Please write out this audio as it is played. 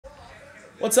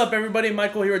What's up, everybody?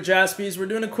 Michael here at Jaspys. We're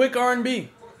doing a quick RNB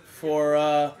for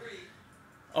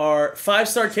our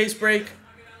 5-star case break.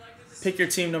 Pick your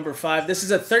team number 5. This is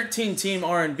a 13-team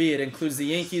RNB. It includes the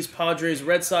Yankees, Padres,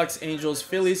 Red Sox, Angels,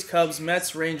 Phillies, Cubs,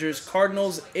 Mets, Rangers,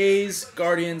 Cardinals, A's,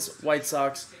 Guardians, White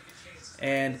Sox,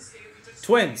 and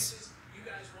Twins.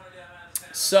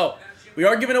 So, we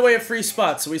are giving away a free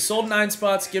spot. So we sold 9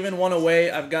 spots, giving 1 away.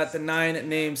 I've got the 9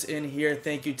 names in here.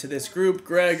 Thank you to this group,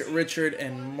 Greg, Richard,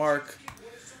 and Mark.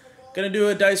 Gonna do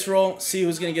a dice roll, see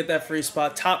who's gonna get that free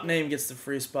spot. Top name gets the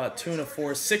free spot. 2 and a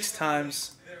 4, 6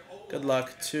 times. Good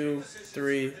luck. 2,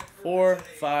 3, 4,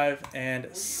 5,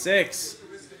 and 6.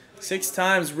 6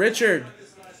 times. Richard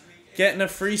getting a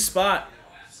free spot.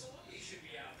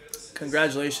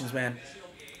 Congratulations, man.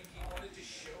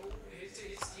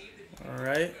 All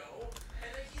right.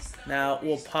 Now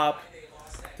we'll pop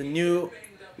the new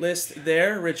list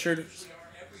there. Richard,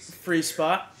 free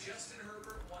spot.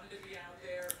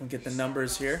 We'll get the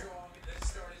numbers here.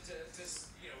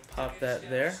 Pop that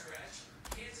there.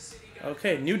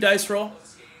 Okay, new dice roll.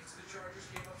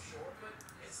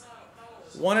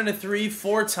 1 and a 3,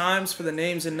 4 times for the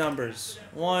names and numbers.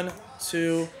 1,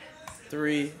 2,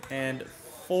 3, and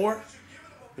 4.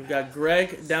 We've got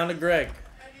Greg down to Greg.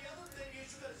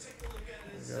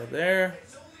 Go there.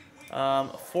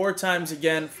 4 times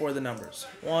again for the numbers.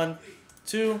 1,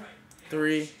 2,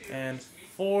 3, and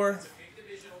 4.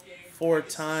 4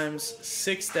 times,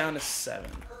 6 down to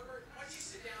 7.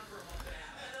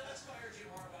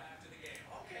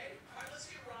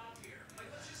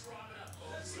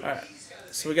 Alright,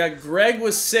 so we got Greg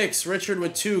with 6, Richard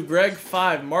with 2, Greg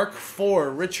 5, Mark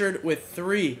 4, Richard with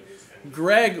 3,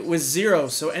 Greg with 0.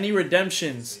 So any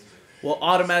redemptions will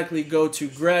automatically go to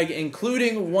Greg,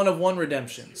 including 1 of 1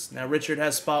 redemptions. Now Richard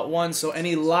has spot 1, so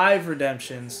any live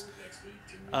redemptions,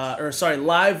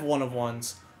 live 1 of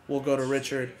 1s will go to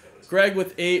Richard. Greg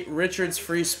with 8, Richard's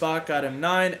free spot got him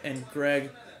 9, and Greg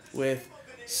with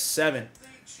 7.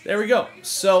 There we go.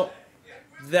 So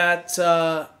that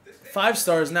 5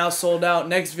 stars now sold out.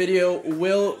 Next video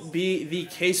will be the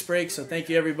case break. So thank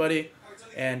you, everybody,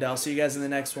 and I'll see you guys in the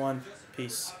next one.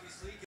 Peace.